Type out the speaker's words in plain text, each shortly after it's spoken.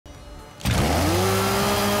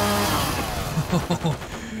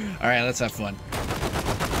Alright, let's have fun.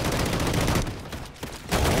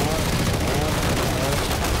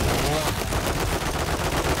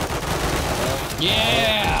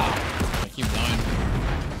 Yeah! I keep going.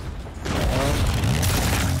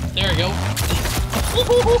 There we go.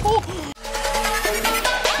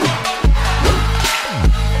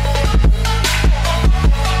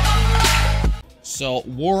 So,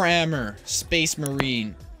 Warhammer, Space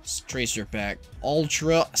Marine, Tracer Pack,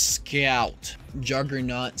 Ultra Scout,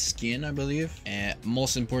 Juggernaut skin, I believe, and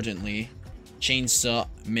most importantly, Chainsaw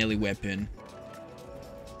melee weapon.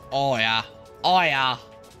 Oh yeah, oh yeah,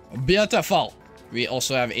 beautiful. We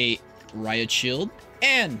also have a riot shield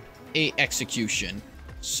and a execution.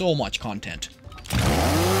 So much content.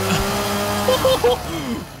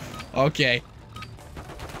 Okay.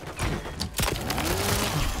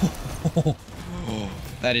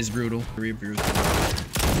 That is brutal. Very brutal.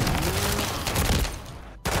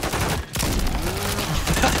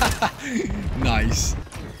 Nice.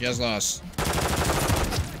 You guys lost.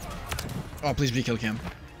 Oh, please be kill cam.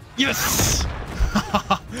 Yes!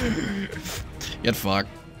 Get fucked.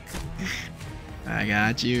 I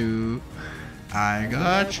got you. I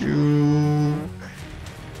got you.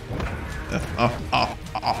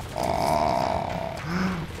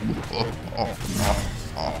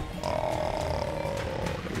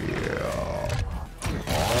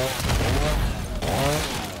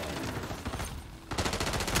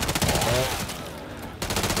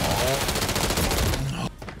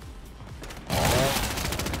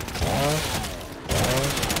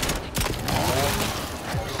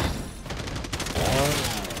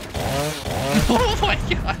 Oh my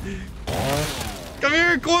god! Come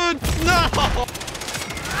here, Quinn! No!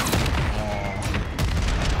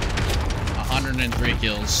 103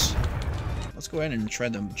 kills. Let's go ahead and try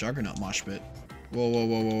the Juggernaut mosh pit. Whoa, whoa,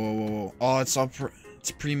 whoa, whoa, whoa, whoa. Oh, it's all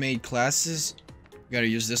it's pre-made classes. We gotta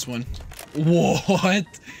use this one. What?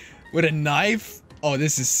 With a knife? Oh,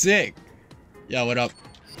 this is sick. Yeah, what up?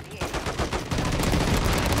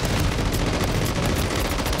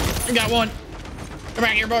 I got one. Come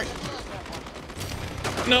back here, boy.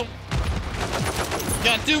 No.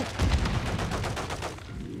 Got two.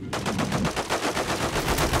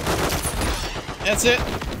 That's it.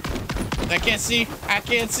 I can't see. I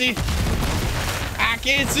can't see. I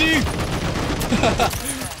can't see.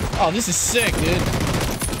 Oh, this is sick,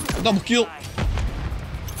 dude. Double kill.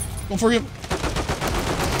 Go for him.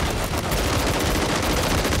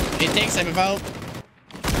 It takes him about.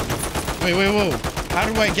 Wait, wait, whoa. How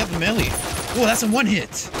do I get the melee? Oh, that's a one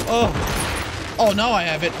hit. Oh. Oh, now I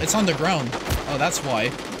have it. It's on the ground. Oh, that's why.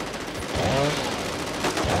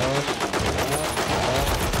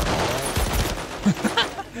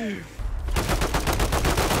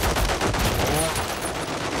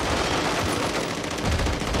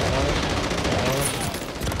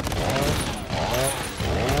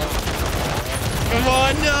 Come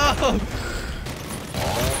on, no!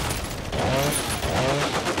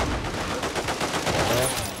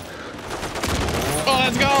 Oh,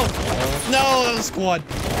 let's go! No, squad.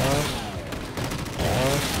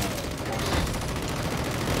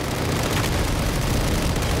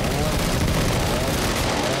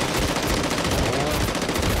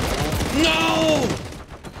 No!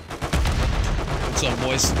 What's up,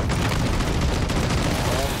 boys?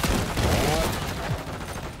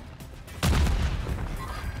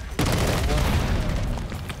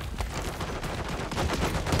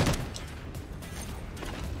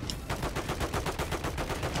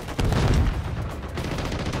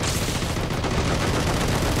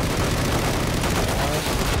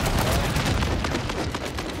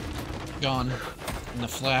 Gone in the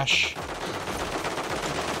flash.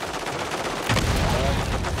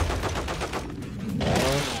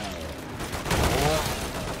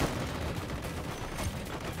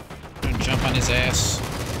 Gonna jump on his ass.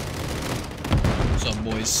 What's up,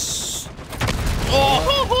 boys? Oh!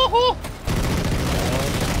 Ho, ho, ho.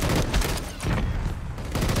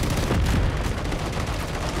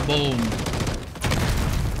 Boom.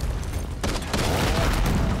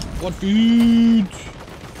 What dude?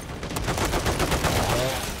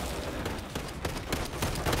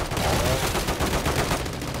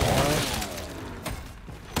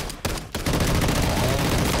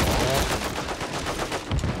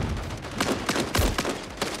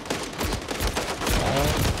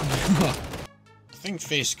 I think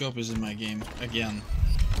Faze scope is in my game again.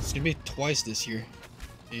 It's gonna be twice this year.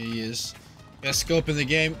 He is. Best scope in the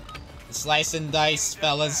game. Slice and dice,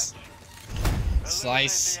 fellas.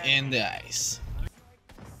 Slice and dice.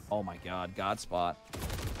 Oh my god, God spot.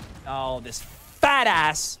 Oh, this fat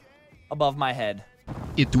ass above my head.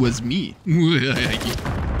 It was me.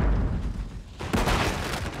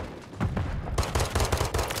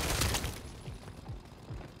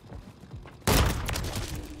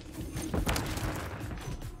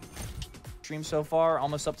 stream so far.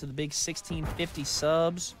 Almost up to the big 1650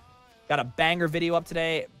 subs. Got a banger video up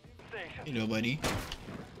today. You know, buddy.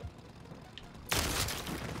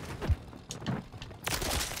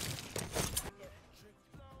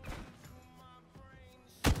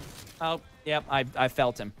 Oh, yep, I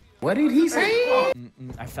felt him. What did he say?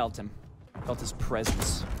 I felt him. Felt his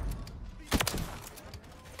presence.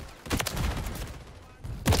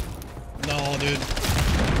 No, dude.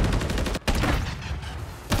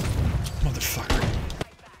 Motherfucker.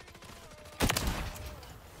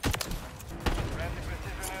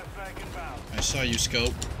 I saw you,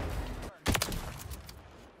 Scope.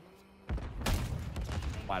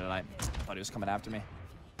 Why did I thought he was coming after me?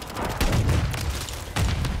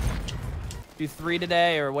 Do 3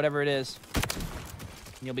 today or whatever it is.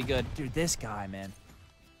 And you'll be good. Dude, this guy, man.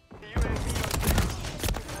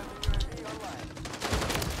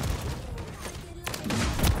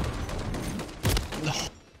 No.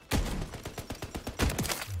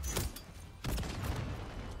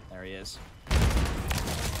 There he is.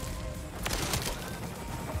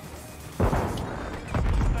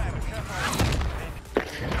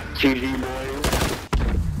 GG boys.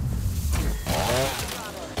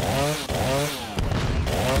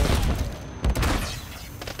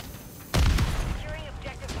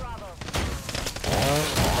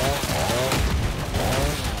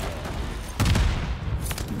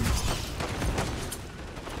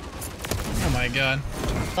 Oh my god.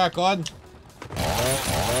 Backlot.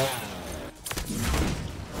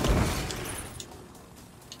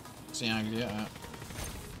 Sem águia.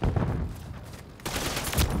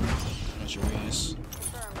 Got your ways.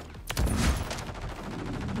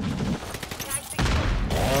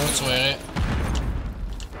 That's way.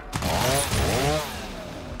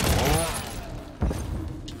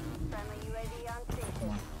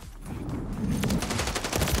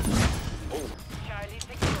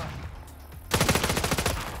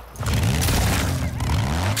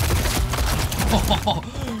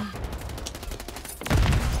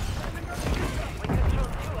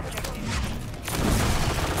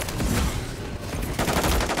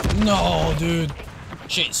 No, dude.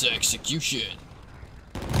 Chainsaw execution.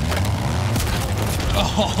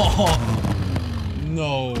 Oh,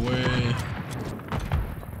 no way.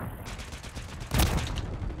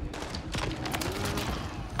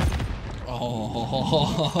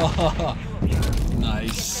 Oh,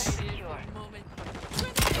 nice.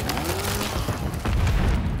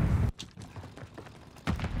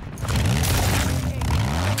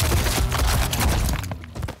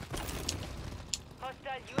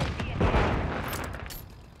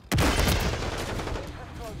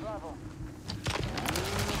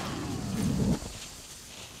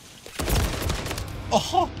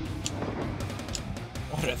 Oh!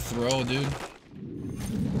 What a throw, dude.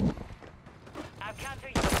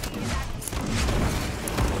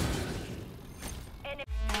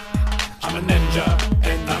 I'm a ninja,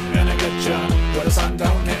 and I'm gonna get ya where the sun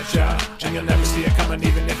don't hit ya. And you'll never see it coming,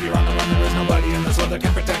 even if you're on the run. There is nobody in this world that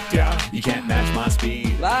can protect ya. You can't match my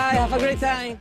speed. Bye, have a great time.